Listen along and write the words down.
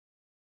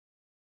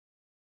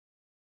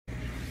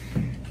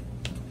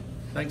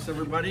Thanks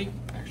everybody.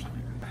 Actually,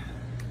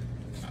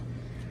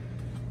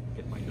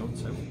 get my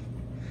notes out.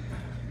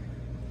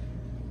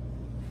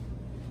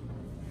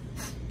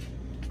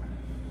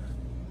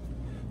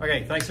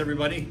 Okay, thanks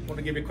everybody. I want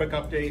to give you a quick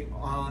update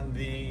on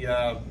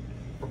the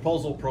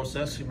proposal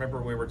process. You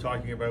remember we were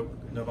talking about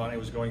Novanni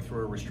was going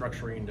through a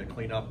restructuring to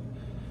clean up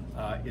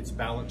its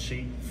balance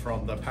sheet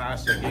from the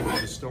past. I gave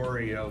you the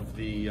story of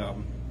the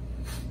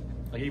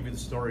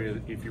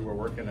if you were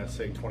working at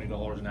say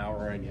 $20 an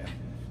hour and you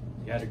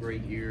had a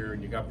great year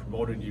and you got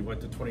promoted, you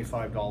went to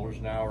 $25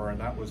 an hour and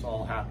that was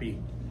all happy,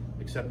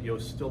 except you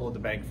still owed the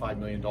bank $5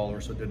 million,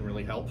 so it didn't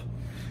really help.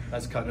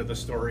 That's kind of the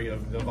story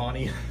of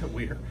Novanni.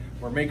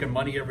 We're making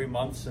money every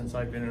month since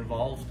I've been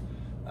involved.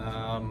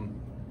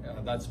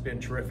 That's been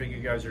terrific.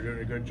 You guys are doing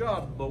a good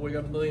job, but we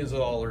got millions of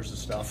dollars of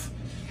stuff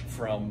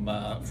from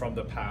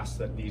the past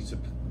that needs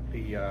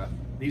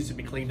to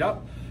be cleaned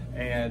up.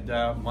 And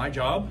my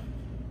job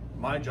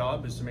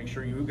is to make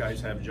sure you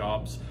guys have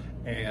jobs,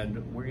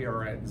 and we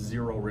are at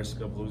zero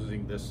risk of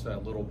losing this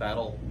little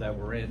battle that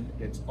we're in.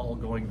 It's all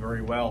going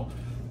very well.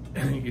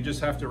 You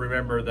just have to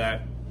remember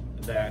that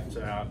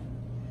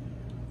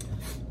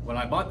when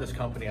I bought this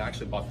company, I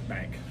actually bought the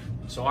bank.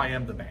 So I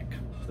am the bank.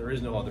 There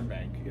is no other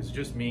bank. It's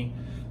just me.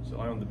 So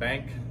I own the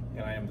bank,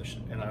 and I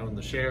own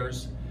the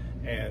shares,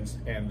 and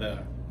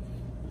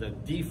the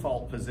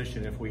default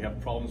position if we have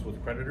problems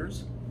with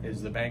creditors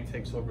is the bank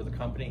takes over the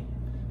company,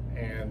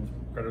 and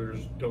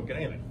creditors don't get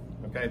anything.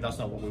 Okay, that's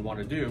not what we want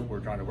to do.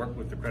 We're trying to work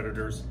with the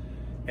creditors,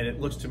 and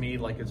it looks to me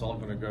like it's all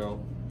going to go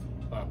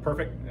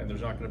perfect, and there's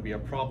not going to be a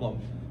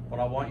problem. But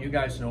I want you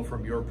guys to know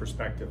from your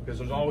perspective, because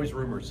there's always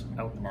rumors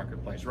out in the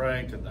marketplace,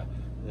 right? And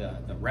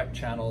the rep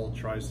channel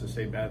tries to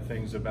say bad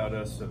things about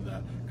us, and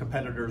the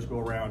competitors go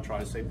around try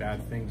to say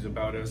bad things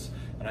about us.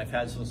 And I've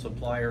had some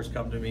suppliers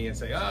come to me and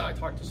say, I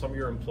talked to some of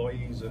your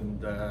employees and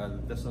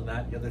this and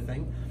that, the other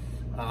thing.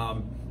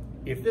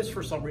 If this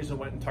for some reason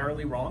went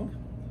entirely wrong,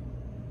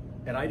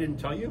 and I didn't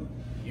tell you,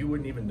 you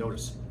wouldn't even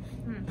notice.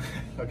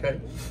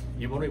 Okay?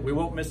 We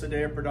won't miss a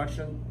day of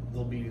production.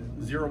 There'll be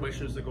zero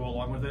issues that go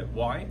along with it.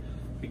 Why?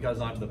 Because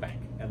I'm the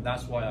bank. And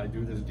that's why I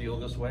do this deal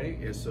this way,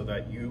 is so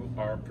that you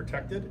are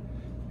protected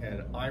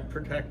and I'm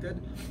protected.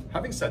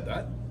 Having said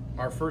that,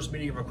 our first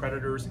meeting of our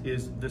creditors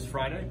is this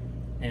Friday,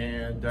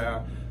 and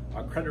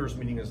our creditors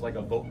meeting is like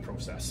a vote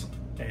process.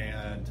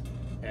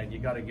 And you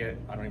gotta get,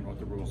 I don't even know what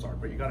the rules are,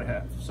 but you gotta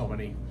have so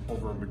many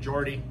over a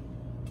majority.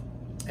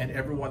 And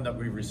everyone that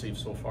we've received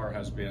so far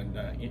has been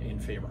in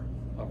favor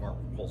of our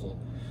proposal.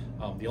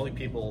 The only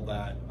people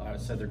that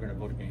said they're going to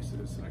vote against it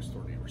is the next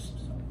door neighbors.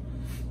 So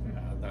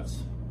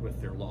that's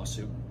with their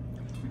lawsuit.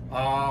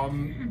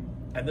 And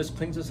this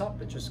cleans us up.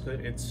 It's just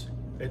good.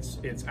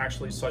 It's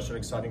actually such an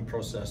exciting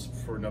process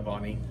for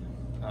Novanni,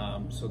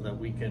 so that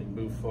we can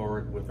move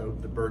forward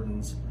without the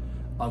burdens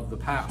of the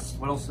past.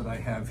 What else did I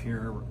have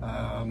here?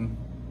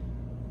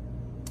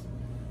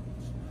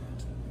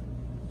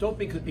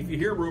 If you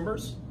hear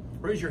rumors,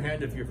 raise your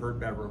hand if you've heard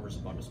bad rumors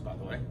about us, by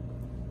the way,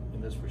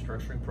 in this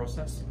restructuring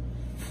process.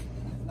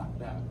 Not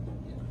bad,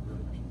 yeah,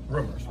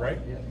 Rumors, right?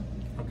 Yeah.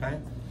 Okay.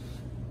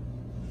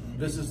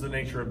 This is the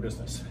nature of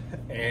business.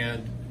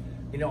 And,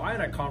 you know, I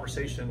had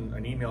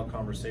an email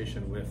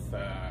conversation with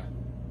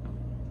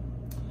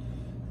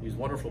these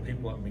wonderful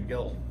people at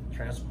McGill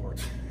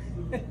Transport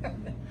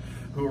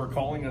who are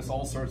calling us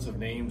all sorts of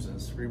names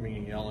and screaming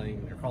and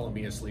yelling. They're calling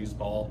me a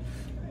sleazeball,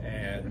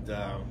 and,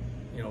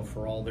 you know,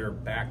 for all their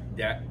back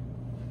debt.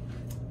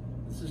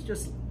 This is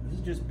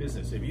just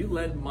business. If you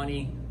lend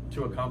money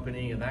to a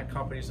company and that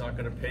company's not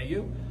going to pay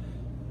you,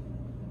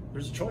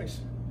 there's a choice.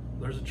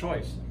 There's a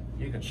choice.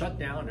 You can shut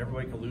down and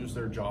everybody can lose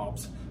their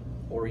jobs,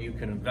 or you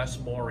can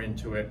invest more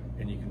into it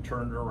and you can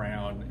turn it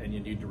around, and you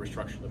need to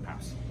restructure the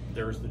past.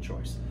 There's the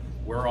choice.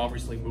 We're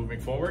obviously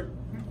moving forward,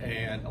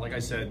 and like I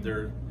said,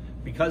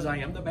 because I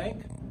am the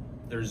bank,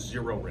 there's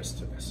zero risk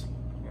to this.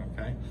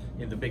 Okay,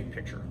 in the big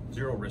picture,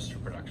 zero risk to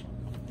production.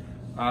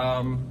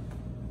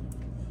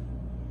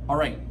 All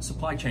right,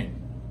 supply chain.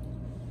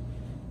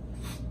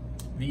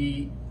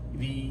 The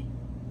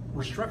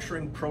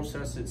restructuring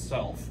process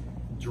itself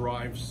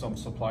drives some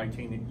supply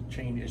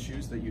chain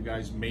issues that you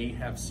guys may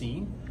have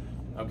seen.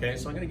 Okay,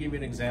 so I'm going to give you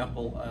an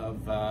example of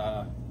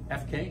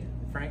FK,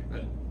 Frank,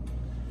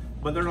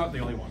 but they're not the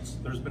only ones.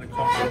 There's been a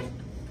couple.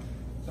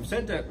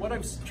 What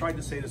I've tried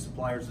to say to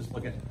suppliers is,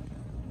 look at,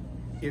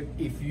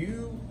 if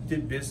you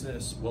did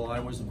business while I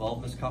was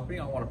involved in this company,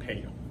 I want to pay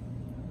you.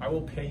 I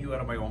will pay you out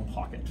of my own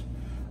pocket.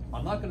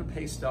 I'm not going to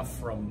pay stuff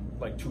from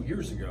like 2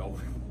 years ago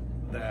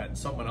that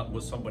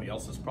was somebody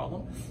else's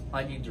problem.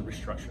 I need to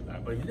restructure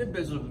that. But if you did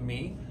business with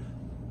me,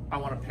 I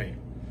want to pay you.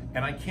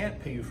 And I can't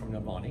pay you from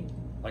Novanni.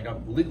 Like,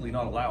 I'm legally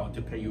not allowed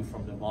to pay you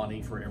from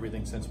Novanni for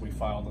everything since we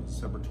filed on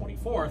December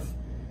 24th,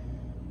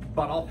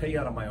 but I'll pay you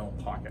out of my own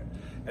pocket.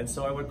 And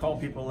so I would call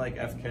people like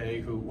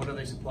FK, who, what do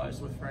they supply us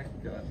with, Frank?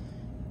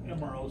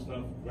 MRO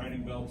stuff,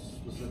 grinding belts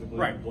specifically,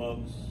 right.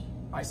 Gloves.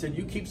 I said,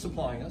 you keep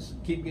supplying us,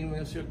 keep giving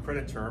us your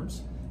credit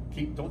terms,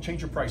 don't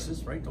change your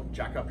prices, right? Don't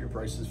jack up your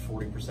prices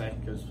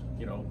 40% because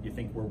you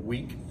think we're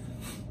weak.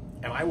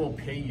 And I will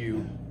pay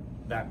you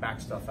that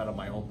back stuff out of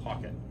my own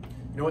pocket.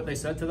 You know what they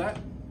said to that?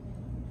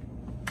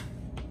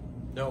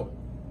 No.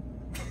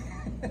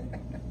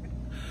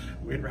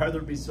 We'd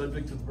rather be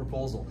subject to the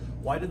proposal.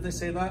 Why did they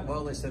say that?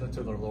 Well, they said it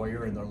to their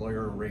lawyer, and their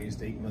lawyer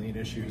raised 8 million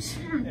issues,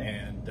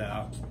 and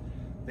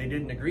they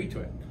didn't agree to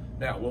it.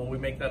 Now, will we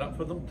make that up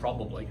for them?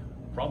 Probably,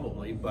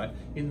 but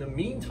in the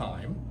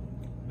meantime,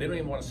 they don't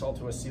even want to sell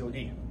to a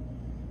COD,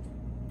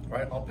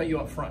 right? I'll pay you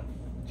up front,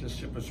 just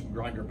ship us some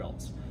grinder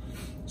belts.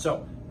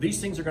 So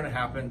these things are going to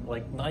happen.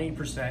 Like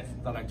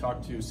 90% that I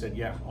talked to said,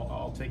 yeah,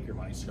 I'll take your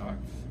money, Scott.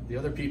 The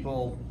other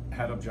people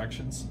had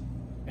objections,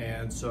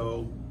 and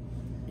so,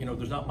 you know,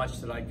 there's not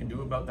much that I can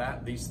do about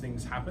that. These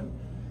things happen,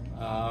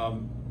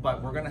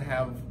 but we're going to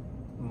have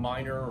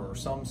minor or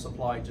some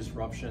supply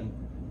disruption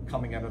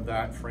coming out of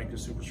that. Frank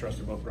is super stressed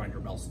about grinder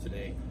belts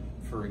today,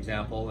 for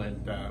example,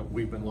 and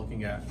we've been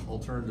looking at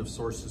alternative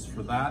sources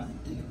for that.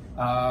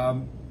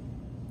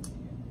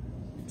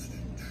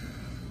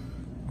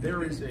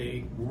 There is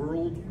a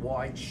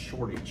worldwide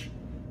shortage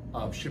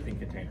of shipping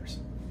containers,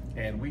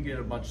 and we get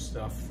a bunch of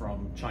stuff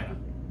from China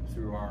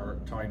through our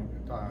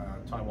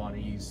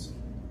Taiwanese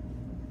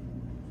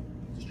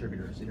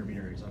distributors,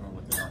 intermediaries, I don't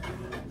know what they are.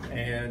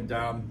 And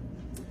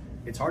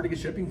it's hard to get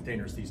shipping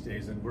containers these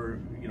days, and we're,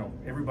 you know,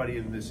 everybody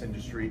in this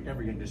industry,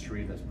 every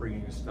industry that's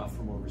bringing us stuff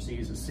from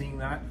overseas is seeing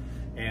that.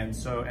 And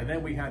so, and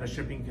then we had a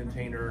shipping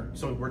container,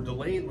 so we're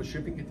delayed with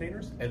shipping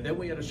containers, and then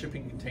we had a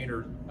shipping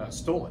container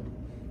stolen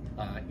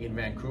in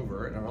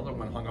Vancouver, and another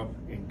one hung up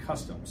in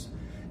customs.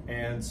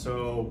 And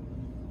so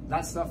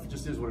that stuff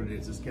just is what it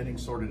is. It's getting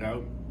sorted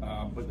out,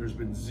 but there's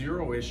been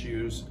zero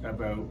issues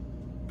about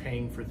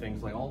paying for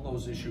things. Like, all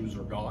those issues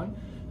are gone.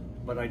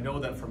 But I know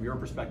that from your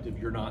perspective,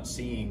 you're not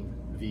seeing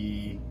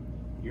the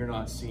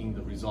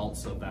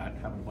results of that,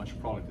 having a bunch of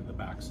product in the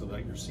back, so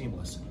that you're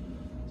seamless.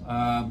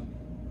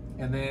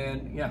 And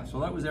then, yeah,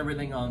 so that was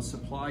everything on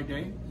supply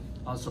day,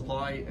 on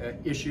supply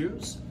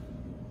issues.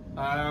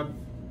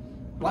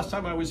 Last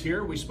time I was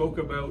here, we spoke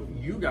about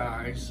you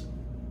guys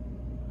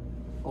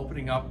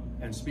opening up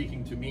and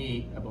speaking to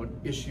me about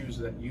issues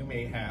that you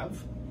may have,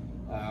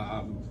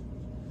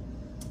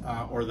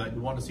 or that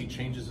you want to see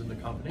changes in the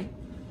company,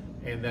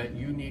 and that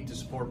you need to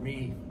support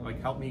me,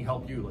 like help me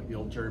help you, like the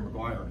old Jerry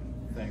Maguire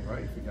thing,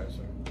 right? If you guys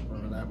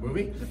remember that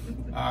movie.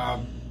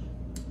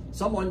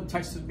 Someone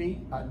texted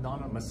me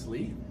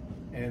anonymously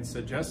and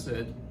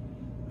suggested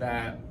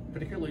that,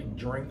 particularly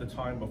during the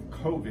time of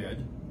COVID,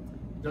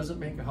 it doesn't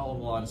make a hell of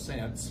a lot of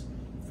sense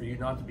for you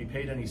not to be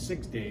paid any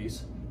sick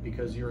days,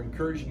 because you're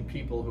encouraging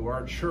people who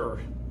aren't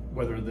sure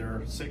whether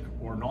they're sick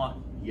or not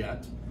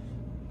yet,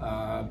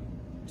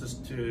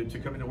 just to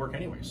come into work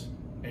anyways.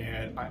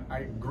 And I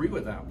agree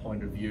with that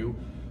point of view.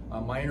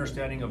 My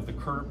understanding of the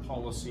current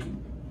policy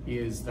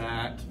is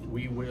that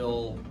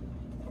the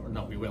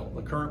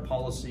current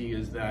policy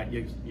is that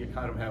you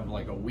kind of have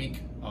like a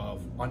week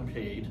of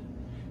unpaid,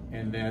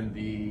 and then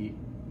the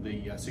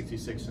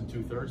 66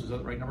 2/3, is that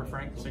the right number,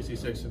 Frank?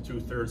 66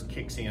 2/3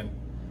 kicks in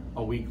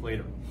a week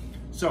later.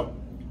 So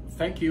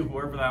thank you,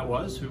 whoever that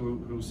was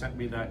who sent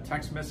me that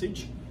text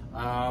message.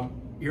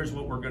 Here's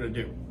what we're gonna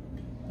do.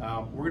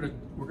 We're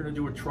gonna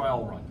do a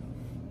trial run,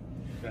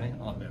 okay,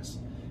 on this.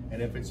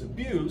 And if it's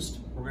abused,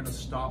 we're gonna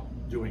stop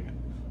doing it.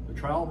 The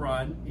trial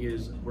run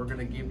is, we're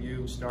gonna give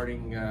you,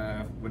 starting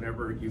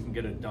whenever you can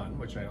get it done,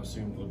 which I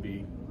assume will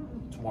be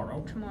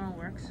tomorrow. Tomorrow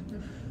works.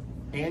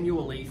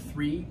 Annually,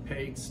 3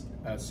 paid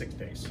sick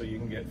days. So you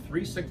can get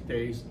 3 sick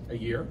days a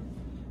year.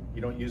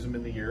 You don't use them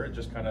in the year, it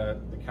just kind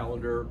of, the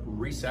calendar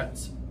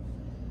resets.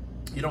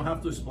 You don't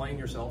have to explain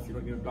yourself, you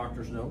don't get a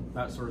doctor's note,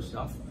 that sort of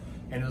stuff.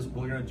 And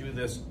we're gonna do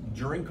this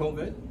during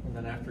COVID, and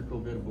then after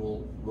COVID,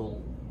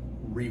 we'll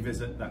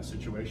revisit that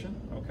situation,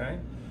 okay?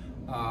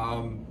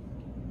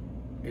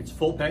 It's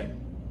full pay,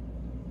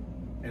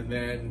 and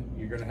then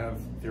you're gonna have,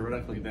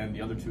 theoretically, then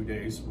the other 2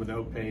 days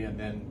without pay, and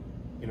then,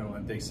 you know,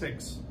 on day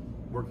 6,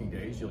 working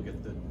days, you'll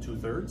get the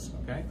 2/3,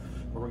 okay?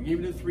 But we're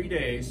giving it 3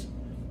 days,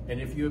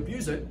 and if you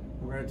abuse it,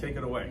 we're gonna take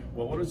it away.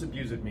 Well, what does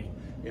abuse it mean?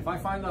 If I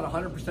find that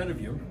 100% of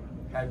you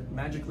had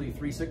magically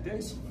 3 sick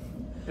days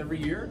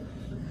every year,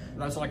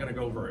 that's not gonna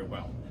go very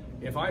well.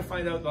 If I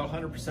find out that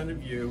 100%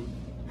 of you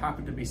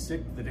happen to be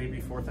sick the day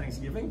before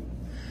Thanksgiving,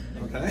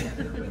 okay,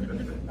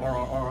 or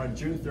on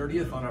June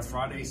 30th on a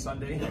Friday,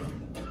 Sunday,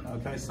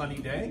 okay, sunny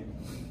day,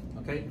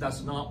 okay,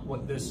 that's not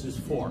what this is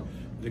for.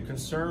 The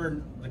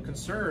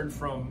concern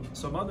from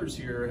some others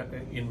here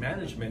in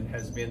management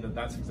has been that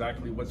that's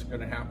exactly what's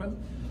going to happen.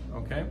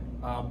 Okay,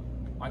 I'm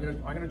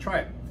gonna try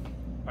it.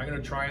 I'm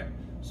gonna try it.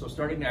 So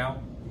starting now,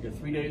 you get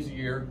 3 days a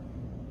year,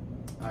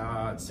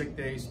 sick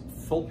days,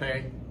 full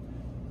pay.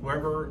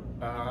 Whoever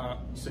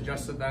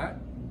suggested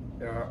that,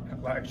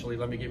 actually,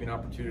 let me give you an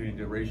opportunity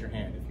to raise your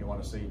hand if you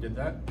want to say you did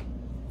that.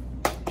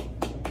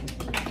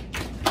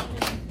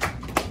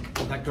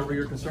 Does that cover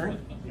your concern?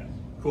 Yes.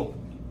 Cool.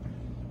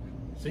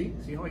 See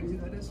how easy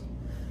that is?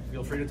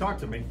 Feel free to talk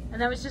to me.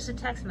 And that was just a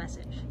text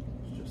message.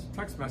 Just a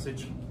text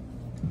message.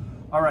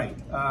 All right,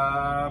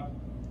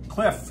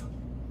 Cliff.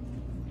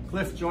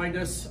 Cliff joined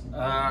us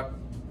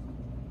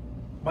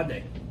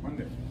Monday.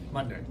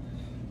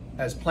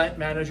 as plant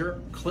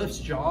manager, Cliff's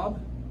job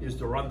is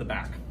to run the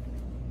back,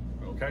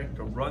 okay?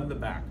 To run the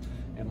back.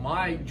 And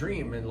my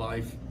dream in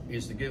life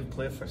is to give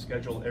Cliff a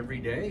schedule every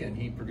day, and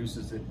he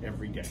produces it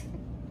every day,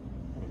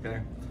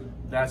 okay?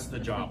 That's the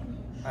job.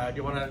 Do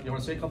you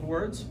wanna say a couple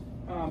words?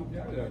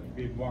 Yeah,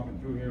 be walking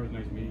through here. It was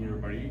nice meeting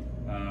everybody.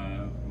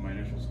 My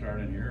initial start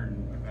in here,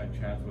 and I've had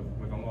chats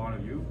with a lot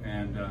of you,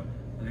 and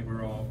I think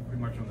we're all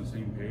pretty much on the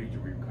same page.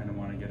 We kind of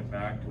want to get it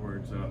back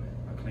towards a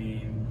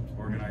clean,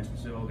 organized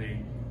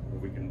facility where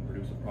we can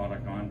produce a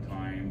product on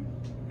time,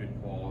 good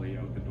quality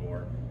out the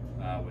door,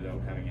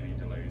 without having any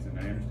delays. And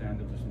I understand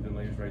that there's some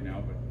delays right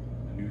now, but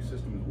the new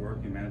system is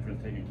working.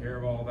 Management's taking care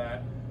of all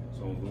that,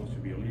 so those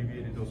should be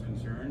alleviated, those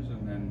concerns.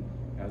 And then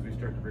as we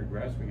start to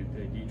progress, we can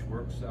take each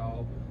work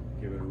cell,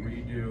 give it a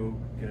redo,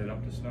 get it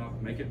up to snuff,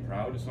 make it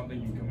proud of something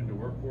you can come into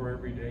work for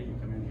every day. You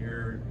come in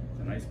here,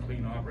 it's a nice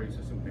clean operating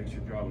system, makes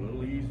your job a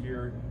little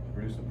easier to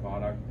produce the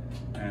product.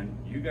 And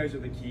you guys are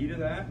the key to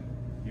that.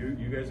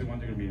 You guys are the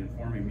ones that are going to be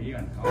informing me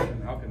on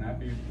how can that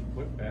be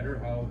put better,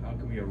 how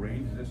can we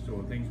arrange this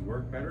so things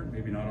work better.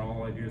 Maybe not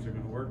all ideas are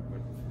going to work,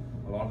 but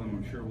a lot of them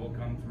I'm sure will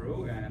come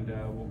through, and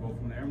we'll go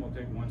from there, and we'll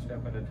take one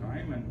step at a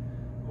time, and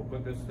we'll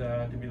put this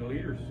to be the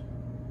leaders.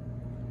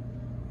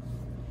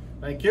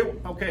 Thank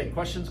you. Okay,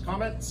 questions,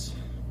 comments?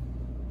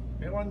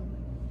 Anyone?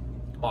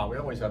 Come on, we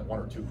always have one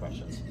or two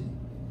questions.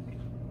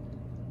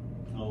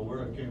 No,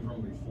 where I came from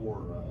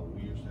before,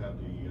 we used to have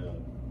the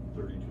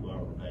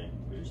 32-hour bank,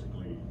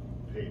 basically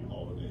paid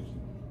holidays.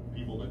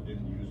 People that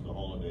didn't use the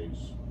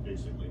holidays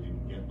basically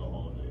didn't get the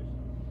holidays.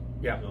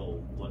 Yeah.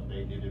 So what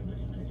they did in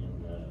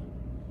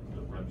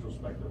the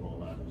retrospect of all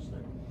that is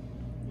that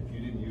if you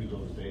didn't use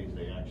those days,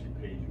 they actually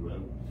paid you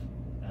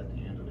out at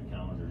the end of the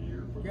calendar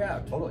year. For Yeah,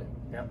 those totally.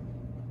 days. Yeah.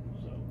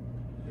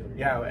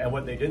 Yeah, and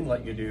what they didn't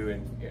let you do,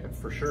 and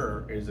for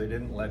sure, is they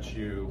didn't let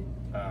you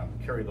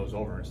carry those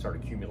over and start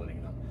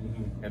accumulating them.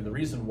 Mm-hmm. And the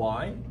reason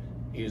why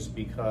is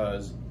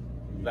because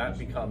that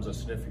becomes a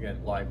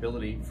significant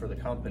liability for the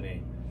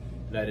company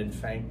that in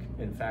fact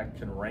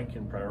can rank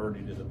in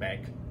priority to the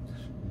bank.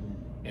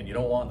 Mm-hmm. And you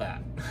don't want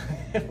that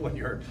when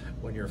you're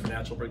a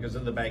financial, because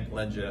then the bank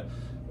lends you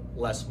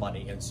less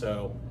money. And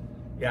so,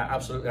 yeah,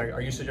 absolutely.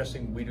 Are you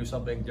suggesting we do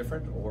something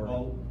different, or?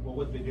 Well,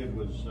 what they did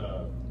was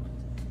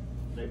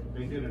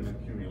they did an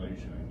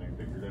accumulation, and they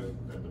figured out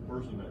that the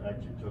person that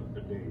actually took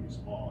the days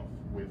off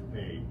with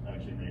pay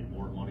actually made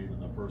more money than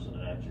the person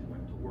that actually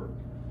went to work.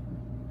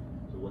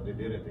 So what they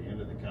did at the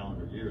end of the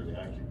calendar year, they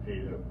actually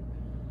paid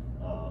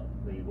out.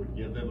 They would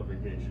give them a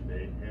vacation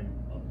day and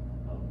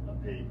a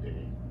paid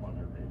day on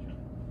their paycheck.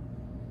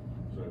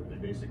 So they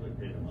basically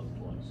paid them out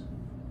twice.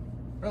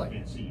 Really? I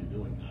can't see you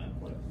doing that,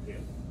 but if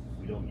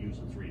we don't use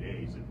the 3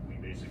 days, we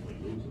basically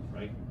lose it,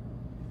 right?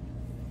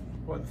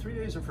 Well, the 3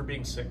 days are for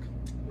being sick.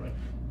 Right.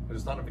 But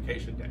it's not a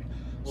vacation day.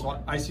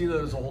 So I see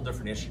that as a whole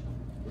different issue,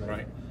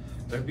 right?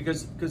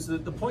 Because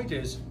the point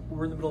is,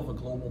 we're in the middle of a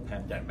global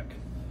pandemic.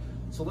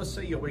 So let's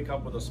say you wake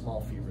up with a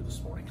small fever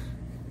this morning,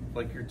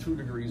 like you're 2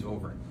 degrees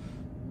over.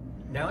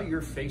 Now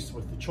you're faced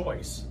with the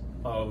choice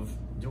of,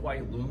 do I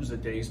lose a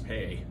day's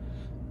pay,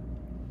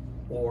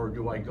 or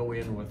do I go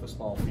in with a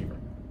small fever?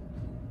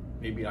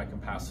 Maybe I can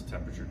pass the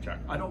temperature check.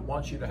 I don't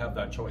want you to have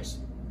that choice.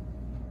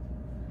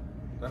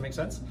 Does that make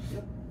sense?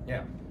 Yep.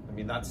 Yeah, I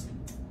mean,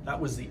 that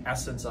was the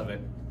essence of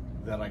it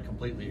that I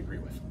completely agree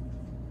with.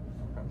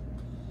 Okay.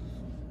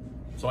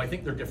 So I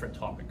think they're different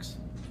topics.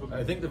 Okay.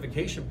 I think the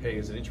vacation pay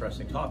is an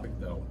interesting topic,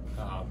 though,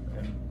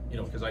 and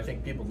because I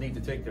think people need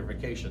to take their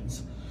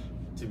vacations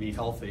to be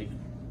healthy.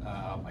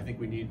 I think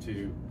we need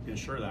to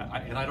ensure that,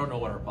 and I don't know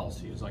what our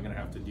policy is. I'm going to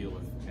have to deal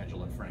with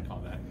Angela and Frank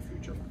on that in the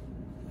future.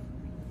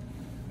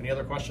 Any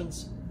other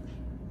questions?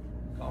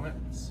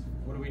 Comments?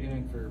 What are we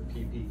doing for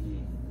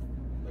PPE?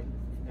 Like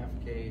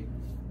FK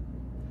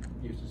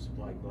used to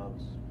supply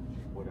gloves,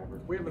 whatever.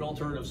 We have an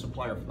alternative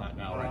supplier for that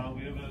now, right?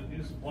 We have a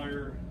new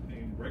supplier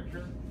named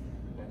Richter.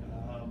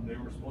 They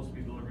were supposed to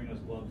be delivering us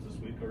gloves this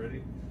week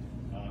already.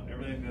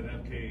 Everything that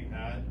FK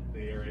had,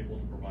 they are able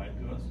to provide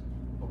to us.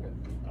 Okay.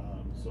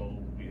 So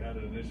we had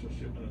an initial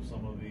shipment of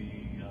some of the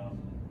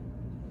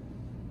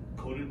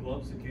coated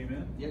gloves that came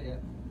in. Yeah.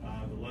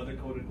 The leather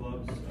coated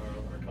gloves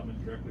are coming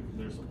directly from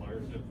their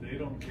suppliers. If they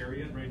don't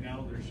carry it right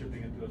now, they're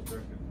shipping it to us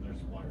directly from their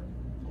supplier.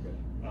 Okay.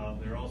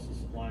 They're also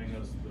supplying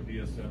us the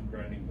VSM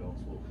grinding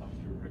belts will come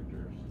through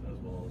Richter's as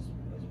well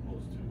as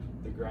opposed to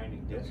The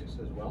grinding discs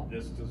as well.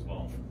 discs as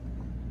well.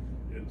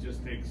 It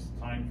just takes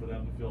time for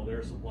them to fill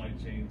their supply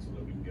chain so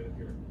that we can get it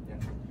here.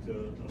 Yeah.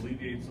 To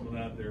alleviate some of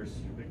that, they're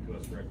shipping to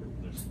us directly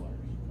from their suppliers.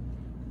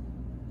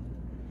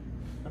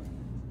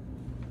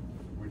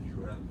 Would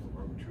you have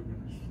about 2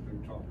 minutes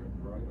to talk in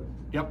private?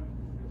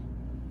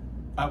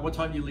 Yep. What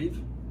time do you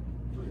leave?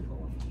 3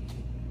 o'clock.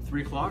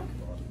 3 o'clock?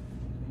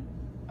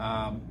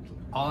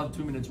 I'll have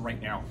 2 minutes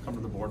right now. Come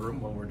to the boardroom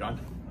when we're done.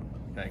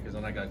 Okay, because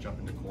then I got to jump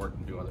into court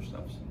and do other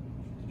stuff.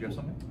 Did you have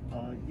something?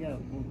 Yeah,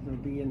 will there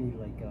be any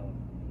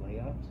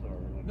layoffs or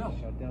No.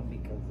 shutdown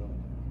because of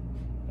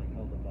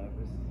how the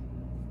virus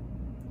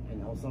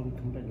and how some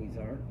companies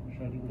are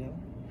shutting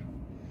down?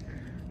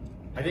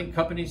 I think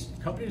companies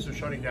are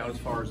shutting down, as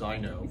far as I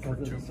know, Because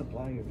of the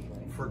suppliers,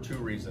 right? for two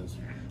reasons.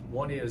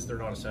 One is they're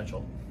not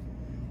essential,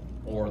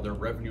 or their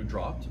revenue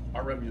dropped.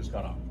 Our revenue's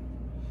gone up.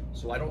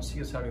 So I don't see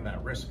us having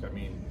that risk. I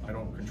mean, I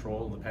don't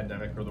control the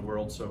pandemic or the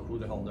world, so who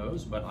the hell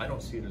knows, but I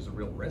don't see it as a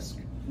real risk.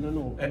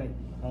 No, And- like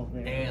how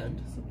they're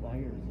and-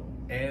 suppliers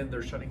though. And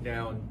they're shutting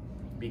down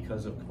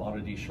because of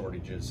commodity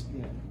shortages,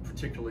 Yeah.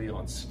 particularly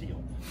on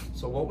steel.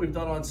 So what we've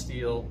done on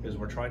steel is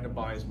we're trying to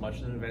buy as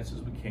much in advance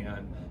as we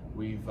can.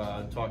 We've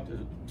talked to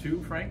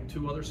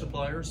two other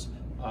suppliers.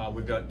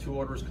 We've got 2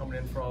 orders coming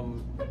in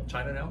from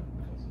China now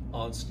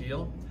on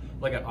steel.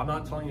 Like, I'm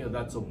not telling you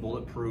that's a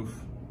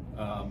bulletproof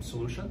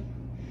solution,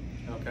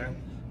 okay?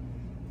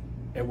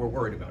 And we're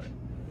worried about it,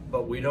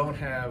 but we don't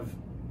have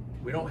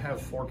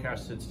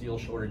forecasted steel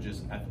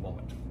shortages at the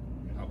moment,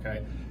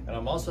 okay? And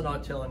I'm also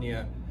not telling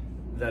you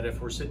that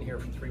if we're sitting here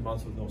for 3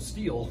 months with no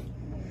steel,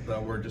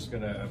 that we're just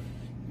gonna,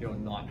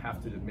 not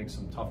have to make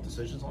some tough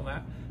decisions on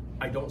that.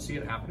 I don't see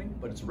it happening,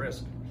 but it's a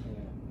risk.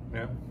 Yeah.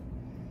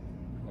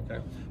 Yeah.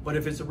 Okay. But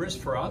if it's a risk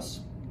for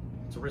us,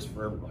 it's a risk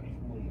for everybody,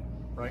 Well, yeah.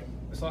 right?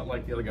 It's not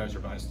like the other guys are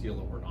buying steel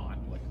that we're not.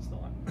 Like, it's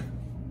not.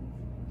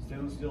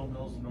 Stainless steel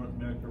mills in North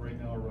America right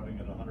now are running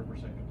at 100%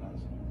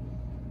 capacity.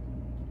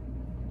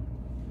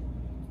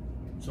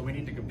 So we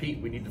need to compete.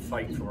 We need to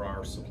fight for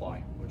our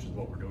supply, which is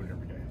what we're doing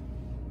every day.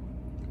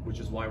 Which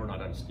is why we're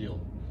not out of steel.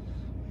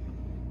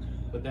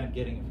 But then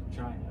getting it from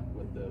China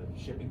with the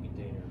shipping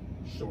container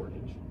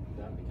shortage,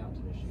 that becomes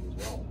an issue as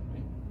well,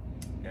 right?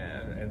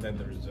 And then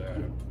there's,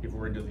 if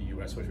we're into the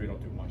US, which we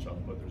don't do much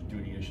of, but there's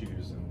duty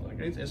issues and like,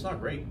 it's not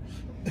great.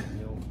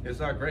 It's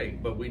not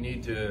great, but we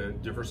need to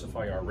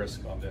diversify our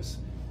risk on this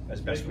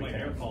as best we Making my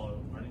hair can. fall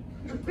out, Marty.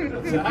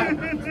 What's that?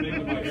 It's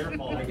making my hair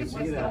fall out. I can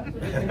see that.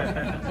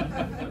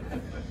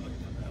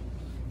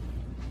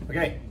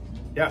 Okay,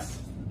 yes.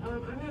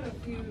 I've had a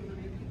few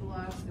people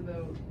ask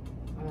about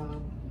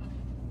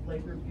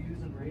like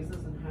reviews and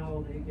raises and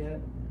how they get,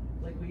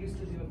 like we used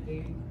to do a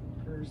paid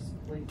per,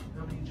 like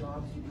how many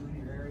jobs you do in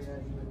your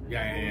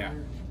area.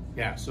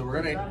 Yeah, so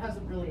we're That gonna,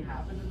 hasn't really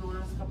happened in the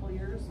last couple of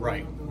years. So I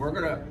right, don't know if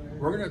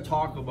we're those gonna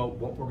talk about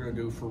what we're gonna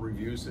do for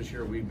reviews this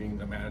year, we being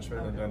the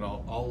management, and then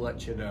I'll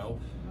let you know.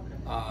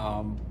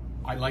 Okay.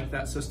 I like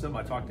that system.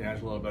 I talked to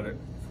Angela about it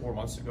 4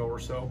 months ago or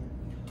so.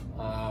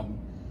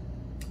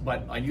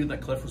 But I knew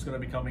that Cliff was gonna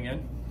be coming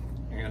in,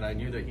 and I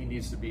knew that he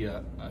needs to be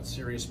a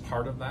serious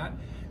part of that.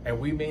 And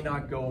we may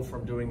not go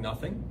from doing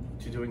nothing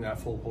to doing that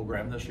full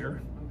program this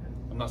year.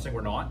 I'm not saying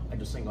we're not, I'm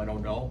just saying I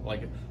don't know.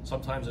 Like,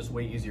 sometimes it's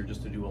way easier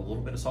just to do a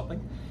little bit of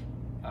something.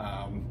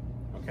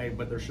 Okay,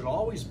 but there should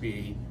always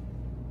be,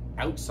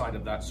 outside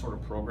of that sort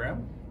of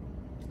program,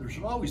 there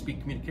should always be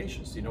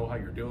communications. You know how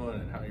you're doing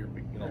and how you're,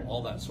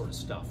 all that sort of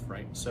stuff,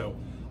 right? So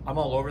I'm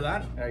all over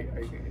that.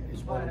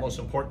 It's one of the most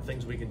important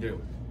things we can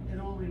do. It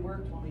only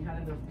worked when we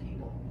had enough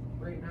people.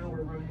 Right now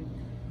we're running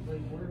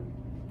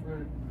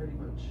pretty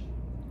much.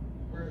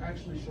 We're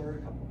actually short a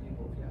couple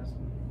people, if you ask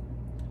me.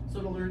 So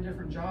to learn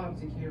different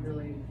jobs, you can't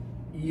really,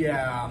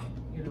 Yeah.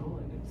 like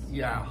it's.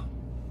 Yeah.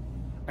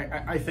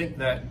 I think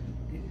that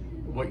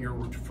what you're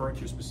referring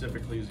to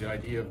specifically is the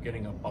idea of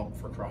getting a bump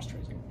for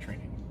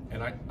cross-training.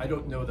 And I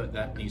don't know that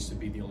that needs to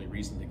be the only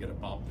reason to get a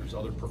bump. There's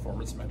other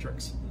performance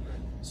metrics.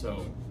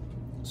 So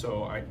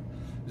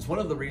it's one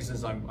of the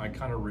reasons I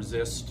kind of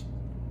resist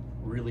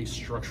really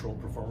structural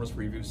performance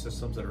review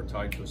systems that are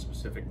tied to a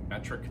specific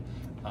metric.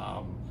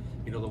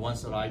 The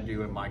ones that I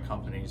do in my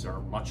companies are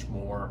much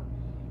more,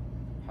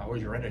 how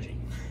was your energy?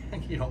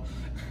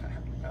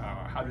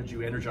 How did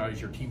you energize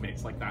your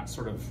teammates? Like that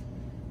sort of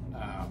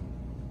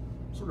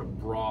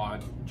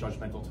broad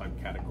judgmental type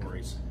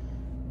categories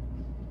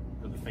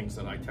are the things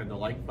that I tend to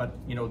like. But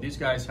these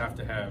guys have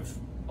to have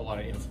a lot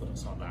of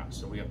influence on that,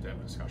 so we have to have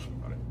a discussion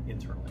about it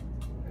internally.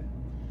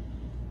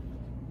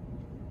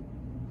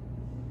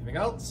 Anything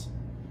else?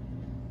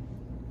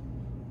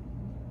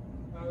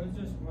 I was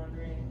just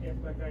wondering if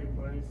I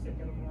was sick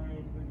in the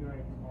morning, who do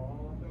I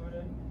call about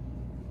it?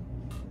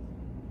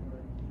 Or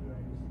do I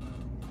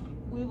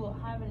just... We will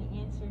have an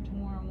answer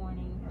tomorrow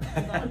morning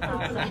for that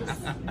process.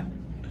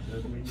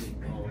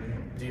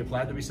 Do you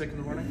plan to be sick in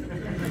the morning?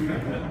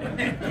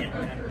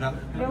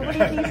 Nobody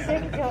be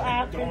sick till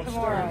after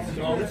tomorrow.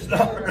 Don't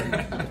start.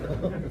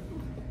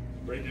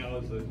 Right now,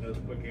 as a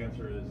quick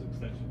answer, is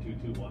extension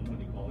 221 when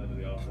you call into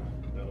the office.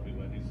 That'll be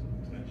Wendy's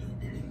extension.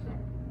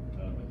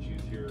 And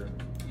she's here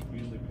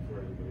usually before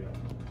everybody else.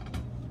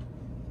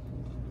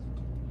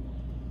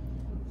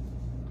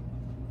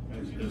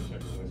 And she does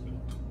check her voicemail.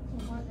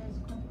 So what, is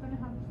Cliff gonna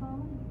have a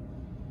phone?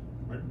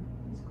 Pardon?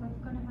 Is Cliff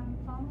gonna have a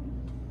phone?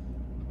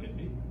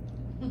 Maybe.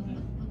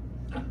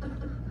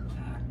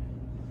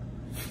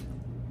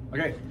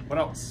 Okay, what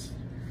else?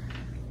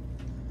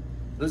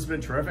 This has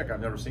been terrific.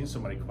 I've never seen so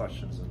many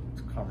questions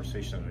and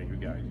conversation with you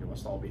guys. You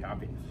must all be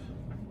happy.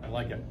 I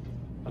like it.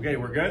 Okay,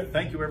 we're good.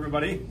 Thank you,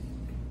 everybody.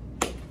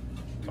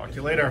 Talk to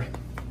you later.